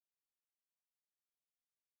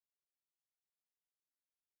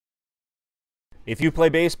If you play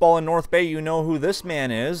baseball in North Bay, you know who this man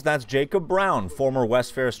is. That's Jacob Brown, former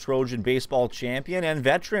West Ferris Trojan baseball champion and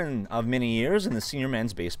veteran of many years in the senior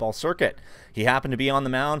men's baseball circuit. He happened to be on the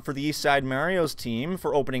mound for the Eastside Mario's team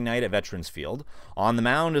for opening night at Veterans Field. On the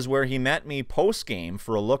mound is where he met me post-game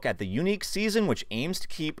for a look at the unique season which aims to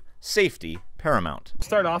keep safety paramount. To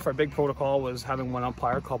start off, our big protocol was having one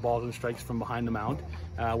umpire call balls and strikes from behind the mound,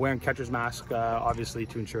 wearing catcher's mask, obviously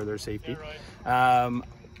to ensure their safety.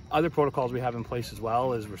 Other protocols we have in place as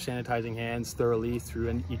well is we're sanitizing hands thoroughly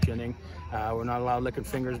through each inning. We're not allowed licking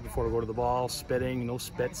fingers before we go to the ball, spitting, no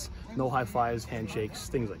spits, no high fives, handshakes,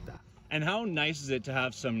 things like that. And how nice is it to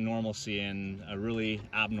have some normalcy in a really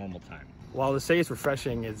abnormal time? Well, to say it's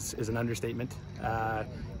refreshing is an understatement.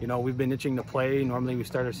 You know, we've been itching to play. Normally we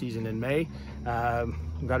start our season in May.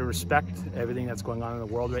 We've got to respect everything that's going on in the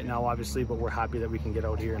world right now, obviously, but we're happy that we can get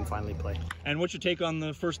out here and finally play. And what's your take on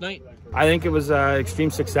the first night? I think it was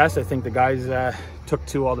extreme success. I think the guys took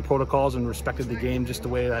to all the protocols and respected the game just the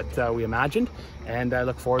way that we imagined. And I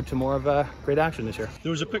look forward to more of great action this year.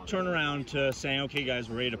 There was a quick turnaround to saying, okay, guys,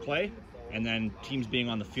 we're ready to play, and then teams being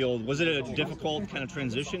on the field. Was it a difficult kind of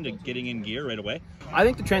transition to getting in gear right away? I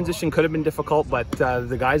think the transition could have been difficult, but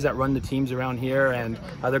the guys that run the teams around here and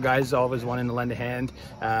other guys always wanting to lend a hand.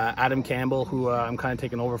 Adam Campbell, who I'm kind of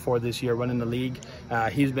taking over for this year, running the league,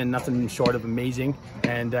 he's been nothing short of amazing,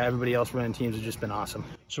 and everybody else running teams has just been awesome.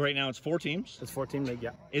 So right now it's 4 teams? It's 4-team league,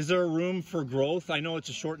 yeah. Is there room for growth? I know it's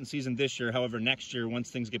a shortened season this year, however, next year, once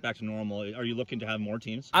things get back to normal, are you looking to have more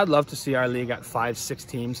teams? I'd love to see our league at 5-6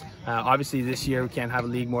 teams. Obviously this year we can't have a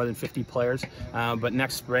league more than 50 players, but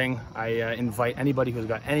next spring I invite anybody who's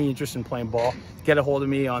got any interest in playing ball, get a hold of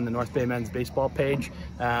me on the North Bay Men's Baseball page,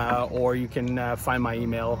 or you can find my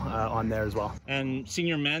email on there as well. And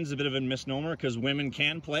senior men's is a bit of a misnomer because women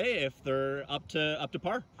can play if they're up to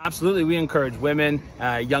par. Absolutely, we encourage women,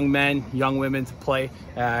 young men, young women to play.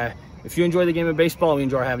 If you enjoy the game of baseball, we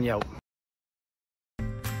enjoy having you out.